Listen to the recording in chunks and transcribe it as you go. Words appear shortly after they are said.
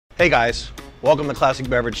Hey guys, welcome to Classic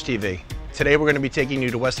Beverage TV. Today we're going to be taking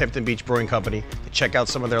you to Westhampton Beach Brewing Company to check out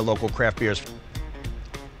some of their local craft beers.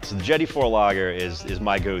 So the Jetty 4 Lager is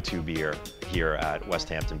my go-to beer here at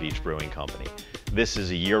Westhampton Beach Brewing Company. This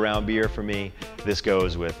is a year-round beer for me. This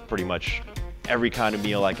goes with pretty much every kind of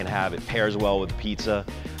meal I can have. It pairs well with pizza.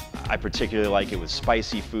 I particularly like it with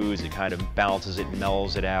spicy foods. It kind of balances it,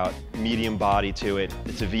 mellows it out. Medium body to it.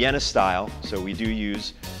 It's a Vienna Style, so we do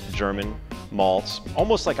use German malts,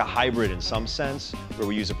 almost like a hybrid in some sense, where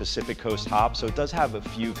we use a Pacific Coast hop, so it does have a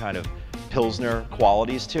few kind of Pilsner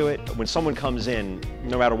qualities to it. When someone comes in,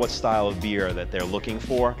 no matter what style of beer that they're looking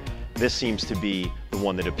for, this seems to be the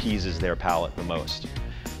one that appeases their palate the most.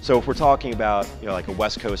 So if we're talking about, like a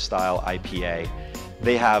West Coast style IPA,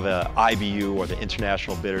 they have a IBU, or the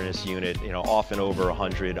International Bitterness Unit, often over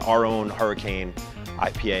 100. Our own Hurricane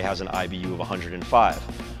IPA has an IBU of 105.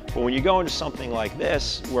 But when you go into something like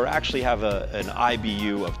this, we actually have an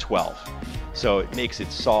IBU of 12. So it makes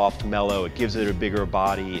it soft, mellow, it gives it a bigger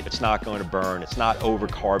body, it's not going to burn, it's not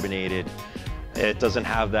over-carbonated, it doesn't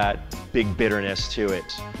have that big bitterness to it,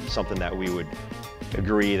 something that we would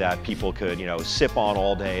agree that people could, sip on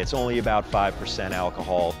all day. It's only about 5%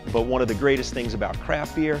 alcohol. But one of the greatest things about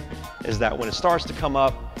craft beer is that when it starts to come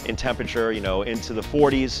up in temperature, into the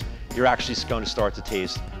 40s, you're actually going to start to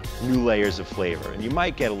taste new layers of flavor. And you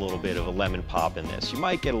might get a little bit of a lemon pop in this. You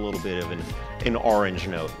might get a little bit of an orange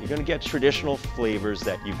note. You're going to get traditional flavors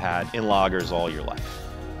that you've had in lagers all your life.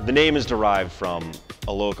 The name is derived from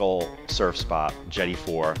a local surf spot, Jetty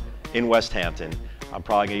 4, in Westhampton. I'm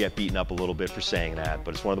probably going to get beaten up a little bit for saying that,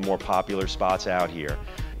 but it's one of the more popular spots out here.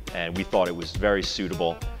 And we thought it was very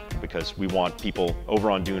suitable because we want people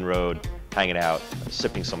over on Dune Road hanging out,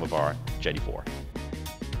 sipping some of our Jetty 4.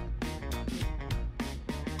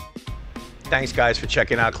 Thanks guys for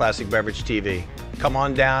checking out Classic Beverage TV. Come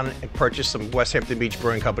on down and purchase some Westhampton Beach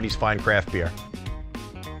Brewing Company's fine craft beer.